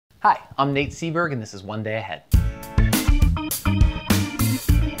Hi, I'm Nate Seberg, and this is One Day Ahead.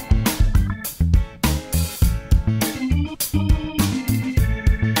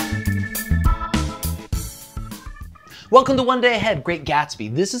 Welcome to One Day Ahead, Great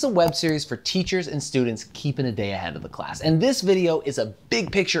Gatsby. This is a web series for teachers and students keeping a day ahead of the class. And this video is a big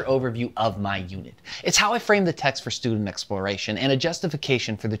picture overview of my unit. It's how I frame the text for student exploration and a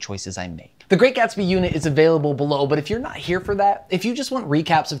justification for the choices I make. The Great Gatsby unit is available below, but if you're not here for that, if you just want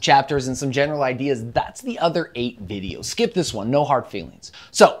recaps of chapters and some general ideas, that's the other 8 videos. Skip this one, no hard feelings.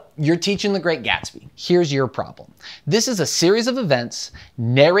 So, you're teaching The Great Gatsby. Here's your problem. This is a series of events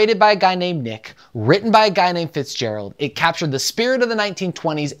narrated by a guy named Nick, written by a guy named Fitzgerald. It captured the spirit of the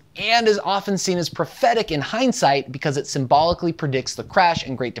 1920s and is often seen as prophetic in hindsight because it symbolically predicts the crash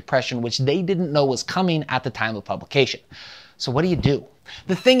and Great Depression, which they didn't know was coming at the time of publication. So what do?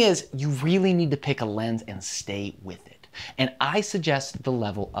 The thing is, you really need to pick a lens and stay with it. And I suggest the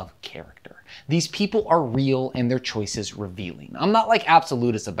level of character. These people are real and their choices revealing. I'm not like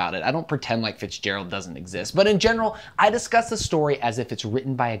absolutist about it. I don't pretend like Fitzgerald doesn't exist. But in general, I discuss the story as if it's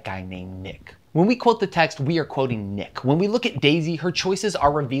written by a guy named Nick. When we quote the text, we are quoting Nick. When we look at Daisy, her choices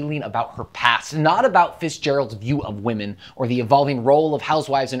are revealing about her past, not about Fitzgerald's view of women or the evolving role of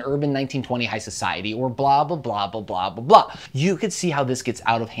housewives in urban 1920 high society or blah, blah, blah, blah, blah, blah, blah. You could see how this gets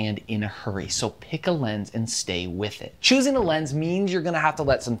out of hand in a hurry, so pick a lens and stay with it. Choosing a lens means you're gonna have to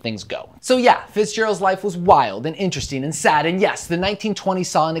let some things go. So yeah, Fitzgerald's life was wild and interesting and sad, and yes, the 1920s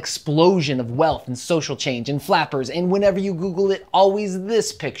saw an explosion of wealth and social change and flappers, and whenever you Google it, always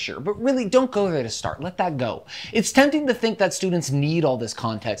this picture. But really, don't go there to start. Let that go. It's tempting to think that students need all this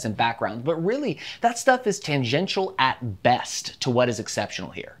context and background, but really, that stuff is tangential at best to what is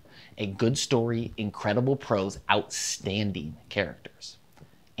exceptional here. A good story, incredible prose, outstanding characters.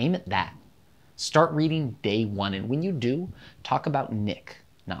 Aim at that. Start reading day 1, and when you do, talk about Nick,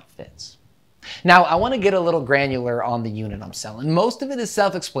 not Fitz. Now, I want to get a little granular on the unit I'm selling. Most of it is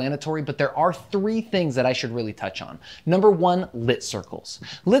self-explanatory, but there are 3 things that I should really touch on. Number 1, lit circles.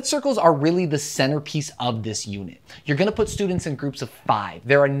 Lit circles are really the centerpiece of this unit. You're going to put students in groups of 5.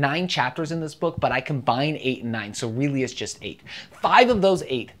 There are 9 chapters in this book, but I combine 8 and 9, so really it's just 8. 5 of those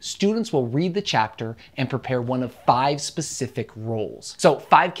 8, students will read the chapter and prepare one of 5 specific roles. So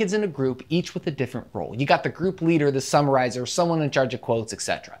 5 kids in a group, each with a different role. You got the group leader, the summarizer, someone in charge of quotes,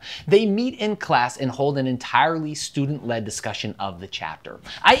 etc. They meet in class and hold an entirely student-led discussion of the chapter.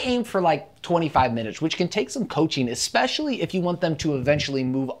 I aim for like 25 minutes, which can take some coaching, especially if you want them to eventually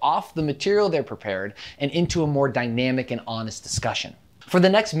move off the material they're prepared and into a more dynamic and honest discussion. For the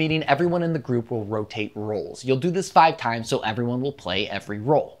next meeting, everyone in the group will rotate roles. You'll do this 5 times so everyone will play every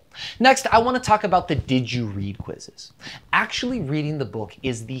role. Next, I want to talk about the Did You Read quizzes. Actually reading the book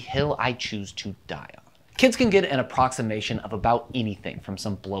is the hill I choose to die on. Kids can get an approximation of about anything from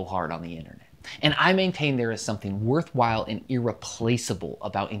some blowhard on the internet. And I maintain there is something worthwhile and irreplaceable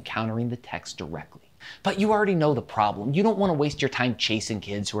about encountering the text directly. But you already know the problem. You don't want to waste your time chasing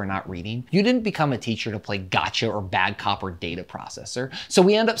kids who are not reading. You didn't become a teacher to play gotcha or bad cop or data processor. So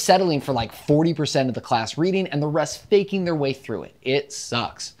we end up settling for like 40% of the class reading and the rest faking their way through it. It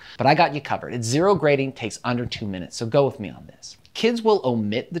sucks. But I got you covered. It's 0 grading, takes under 2 minutes, so go with me on this. Kids will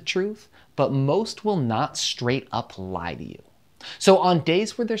omit the truth, but most will not straight up lie to you. So on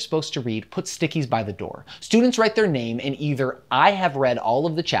days where they're supposed to read, put stickies by the door. Students write their name and either I have read all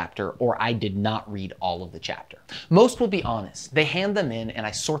of the chapter or I did not read all of the chapter. Most will be honest. They hand them in and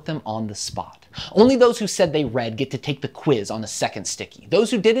I sort them on the spot. Only those who said they read get to take the quiz on the second sticky.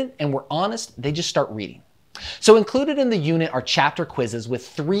 Those who didn't and were honest, they just start reading. So included in the unit are chapter quizzes with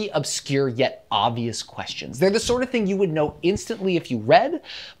 3 obscure yet obvious questions. They're the sort of thing you would know instantly if you read,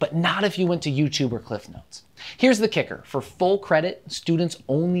 but not if you went to YouTube or Cliff Notes. Here's the kicker. For full credit, students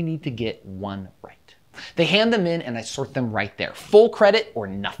only need to get 1 right. They hand them in and I sort them right there. Full credit or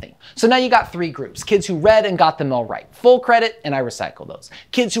nothing. So now you got 3 groups. Kids who read and got them all right. Full credit, and I recycle those.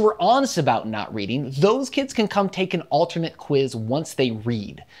 Kids who were honest about not reading, those kids can come take an alternate quiz once they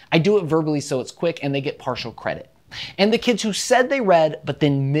read. I do it verbally so it's quick and they get partial credit. And the kids who said they read but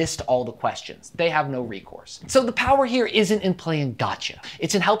then missed all the questions, they have no recourse. So the power here isn't in playing gotcha.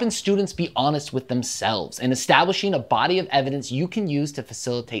 It's in helping students be honest with themselves and establishing a body of evidence you can use to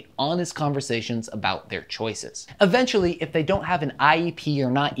facilitate honest conversations about their choices. Eventually, if they don't have an IEP or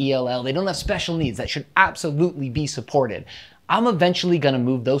not ELL, they don't have special needs that should absolutely be supported, I'm eventually going to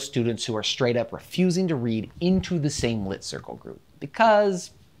move those students who are straight up refusing to read into the same lit circle group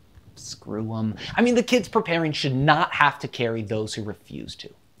because screw them. I mean, the kids preparing should not have to carry those who refuse to.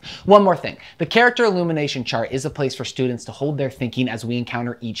 One more thing, the character illumination chart is a place for students to hold their thinking as we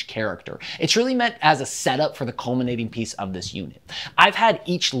encounter each character. It's really meant as a setup for the culminating piece of this unit. I've had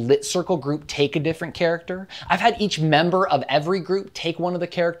each lit circle group take a different character. I've had each member of every group take one of the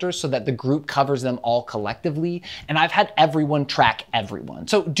characters so that the group covers them all collectively, and I've had everyone track everyone.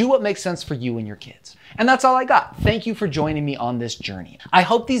 So do what makes sense for you and your kids. And that's all I got. Thank you for joining me on this journey. I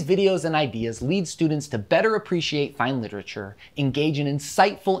hope these videos and ideas lead students to better appreciate fine literature, engage in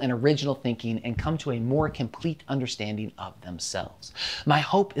insightful and original thinking, and come to a more complete understanding of themselves. My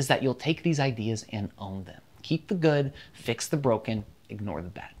hope is that you'll take these ideas and own them. Keep the good, fix the broken, ignore the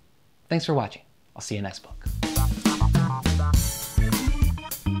bad. Thanks for watching. I'll see you next book.